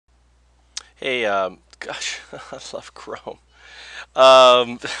Hey, gosh, I love Chrome.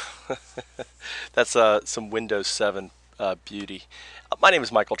 Um, that's some Windows 7 beauty. My name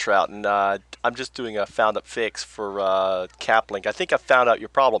is Michael Trout, and I'm just doing a Foundup Fix for CapLink. I think I found out your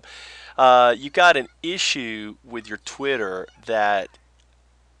problem. You got an issue with your Twitter that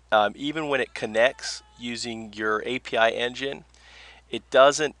even when it connects using your API engine, it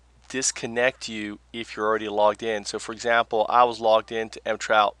doesn't disconnect you if you're already logged in. So, for example, I was logged in to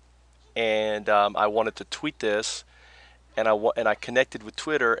mtrout, and I wanted to tweet this, and I connected with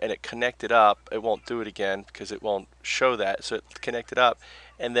Twitter, and it connected up. It won't do it again because it won't show that. So it connected up,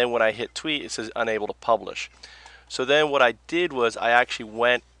 and then when I hit tweet, it says unable to publish. So then what I did was I actually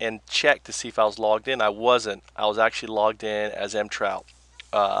went and checked to see if I was logged in. I wasn't. I was actually logged in as mtrout,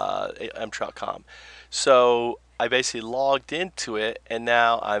 mtrout.com. So I basically logged into it, and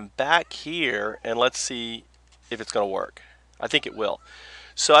now I'm back here, and let's see if it's going to work. I think it will.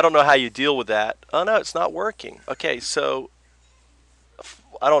 So I don't know how you deal with that. Oh no, it's not working. Okay, so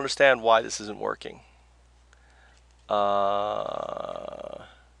I don't understand why this isn't working.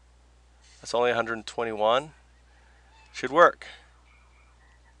 It's only 121. Should work.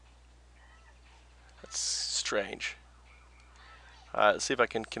 That's strange. All right, let's see if I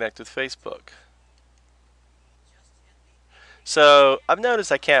can connect with Facebook. So I've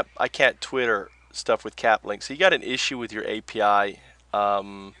noticed I can't Twitter stuff with CapLink. So you got an issue with your API.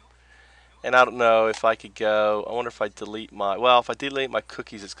 And I don't know if I could go. I wonder if I delete my. Well, if I delete my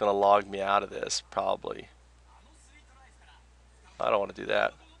cookies, it's going to log me out of this probably. I don't want to do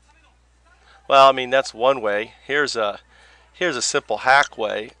that. Well, I mean that's one way. Here's a simple hack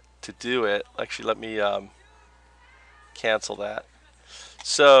way to do it. Actually, let me cancel that.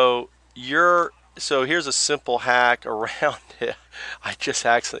 So here's a simple hack around it. I just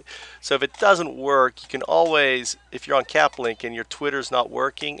actually. So if it doesn't work, you can always, if you're on CapLink and your Twitter's not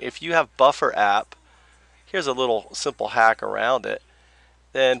working, if you have Buffer app, here's a little simple hack around it.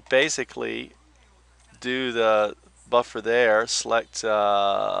 Then basically do the buffer there. Select.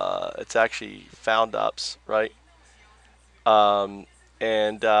 It's actually Foundups, right? Um,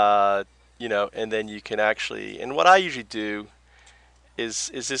 and and then you can actually. And what I usually do is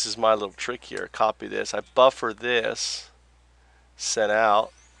this is my little trick here. Copy this. I buffer this. Sent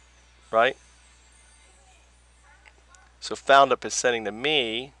out, right? So Foundup is sending to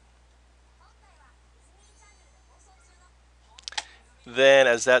me. Then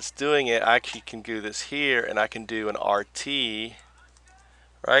as that's doing it, I actually can do this here, and I can do an RT,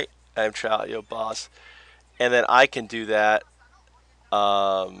 right? I'm Trout, yo boss, and then I can do that,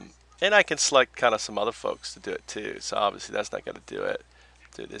 and I can select kind of some other folks to do it too. So obviously that's not going to do it.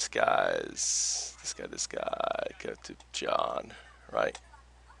 Do this guy, go to John, right?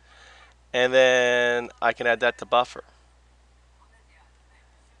 And then I can add that to buffer,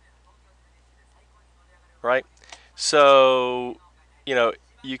 right? So, you know,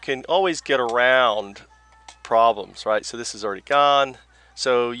 you can always get around problems, right? So this is already gone.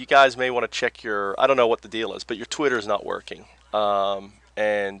 So you guys may want to check your, I don't know what the deal is, but your Twitter is not working.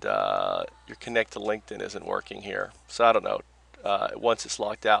 And your connect to LinkedIn isn't working here. So I don't know, once it's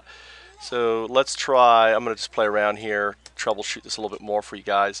locked out. So let's try, I'm going to just play around here, troubleshoot this a little bit more for you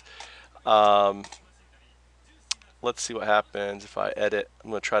guys. Um, let's see what happens if I edit.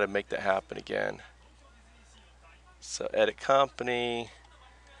 I'm going to try to make that happen again. So edit company.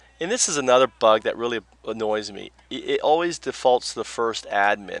 And this is another bug that really annoys me. It always defaults to the first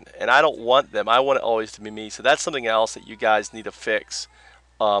admin, and I don't want them. I want it always to be me. So that's something else that you guys need to fix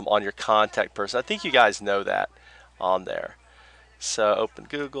on your contact person. I think you guys know that on there. So open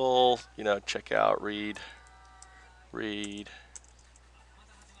Google, check out read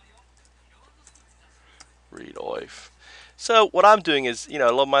OIF. So what I'm doing is,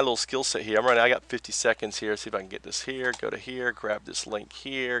 I love my little skill set here. I got 50 seconds here. See if I can get this here. Go to here. Grab this link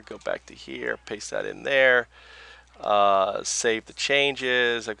here. Go back to here. Paste that in there. Save the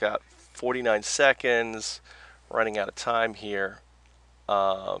changes. I've got 49 seconds. Running out of time here.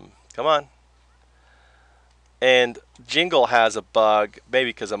 Come on. And Jingle has a bug, maybe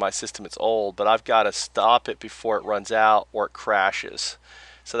because of my system it's old, but I've got to stop it before it runs out or it crashes.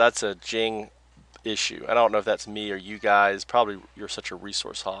 So that's a Jing issue. I don't know if that's me or you guys. Probably you're such a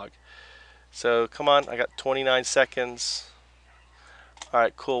resource hog. So come on, I got 29 seconds. All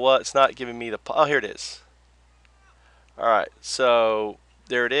right, cool. Well, it's not giving me the. Oh, here it is. All right, so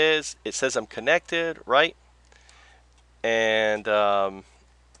there it is. It says I'm connected, right? And all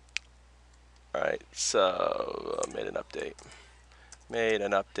right, so I made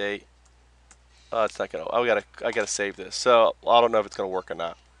an update. Oh, it's not gonna. I gotta save this. So I don't know if it's gonna work or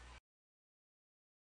not.